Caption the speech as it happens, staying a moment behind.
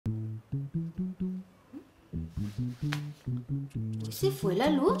¿Se fue la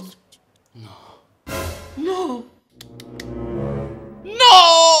luz? No. ¡No!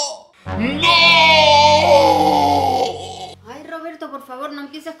 ¡No! ¡No! Ay, Roberto, por favor, no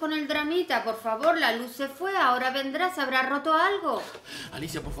empieces con el dramita. Por favor, la luz se fue, ahora vendrá, se habrá roto algo.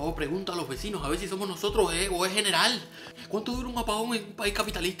 Alicia, por favor, pregunta a los vecinos a ver si somos nosotros o es general. ¿Cuánto dura un apagón en un país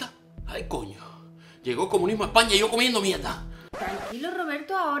capitalista? Ay, coño. Llegó el comunismo a España y yo comiendo mierda. Tranquilo,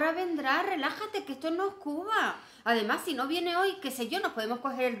 Roberto, ahora vendrá, relájate, que esto no es Cuba. Además, si no viene hoy, qué sé yo, nos podemos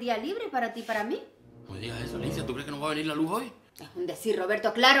coger el día libre para ti y para mí. No me digas eso, Alicia, ¿tú crees que nos va a venir la luz hoy? Es un decir,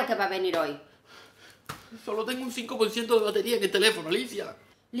 Roberto, claro que va a venir hoy. Solo tengo un 5% de batería en el teléfono, Alicia.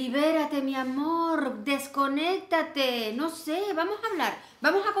 Libérate, mi amor, desconéctate, no sé, vamos a hablar,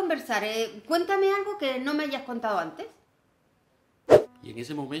 vamos a conversar. Cuéntame algo que no me hayas contado antes. Y en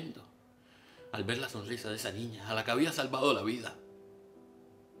ese momento, al ver la sonrisa de esa niña a la que había salvado la vida,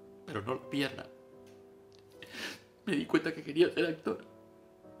 pero no la pierna, me di cuenta que quería ser actor.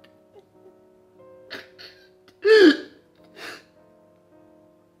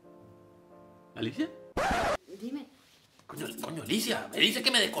 ¿Alicia? Dime. Coño, Alicia, me dices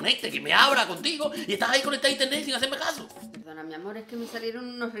que me desconecte, que me abra contigo y estás ahí conectada a internet sin hacerme caso. Perdona, mi amor, es que me salieron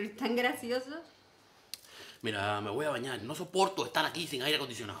unos reels tan graciosos. Mira, me voy a bañar, no soporto estar aquí sin aire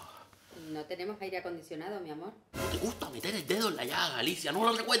acondicionado. No tenemos aire acondicionado, mi amor. ¿No te gusta meter el dedo en la llaga, Alicia? No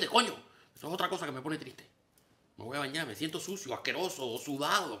lo recuerdes, coño. Eso es otra cosa que me pone triste. Me voy a bañar, me siento sucio, asqueroso,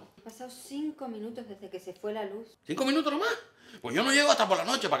 sudado. Han pasado 5 minutos desde que se fue la luz. ¿5 minutos nomás? Pues yo no llego hasta por la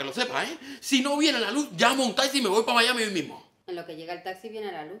noche, para que lo sepas, ¿eh? Si no viene la luz, llamo a un taxi y me voy para Miami hoy mismo. En lo que llega el taxi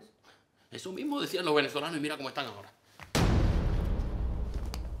viene la luz. Eso mismo decían los venezolanos y mira cómo están ahora.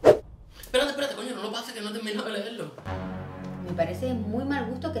 Espérate, coño, no lo pases que no he terminado de leerlo. Me parece de muy mal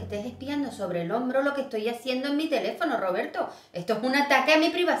gusto que estés espiando sobre el hombro lo que estoy haciendo en mi teléfono, Roberto. Esto es un ataque a mi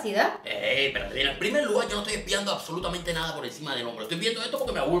privacidad. Espérate, mira, en primer lugar yo no estoy espiando absolutamente nada por encima del hombro. Estoy viendo esto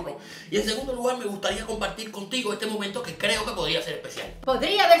porque me aburro. Y en segundo lugar me gustaría compartir contigo este momento que creo que podría ser especial.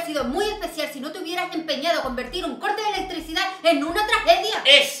 Podría haber sido muy especial si no te hubieras empeñado a convertir un corte de electricidad en una tragedia.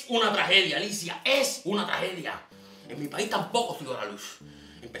 Es una tragedia, Alicia, es una tragedia. En mi país tampoco se dio la luz.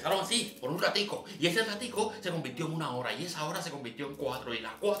 Empezaron así, por un ratico, y ese ratico se convirtió en 1 hora, y esa hora se convirtió en 4, y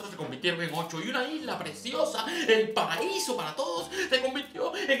las 4 se convirtieron en 8, y una isla preciosa, el paraíso para todos, se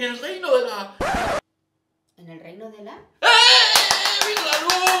convirtió en el reino de la...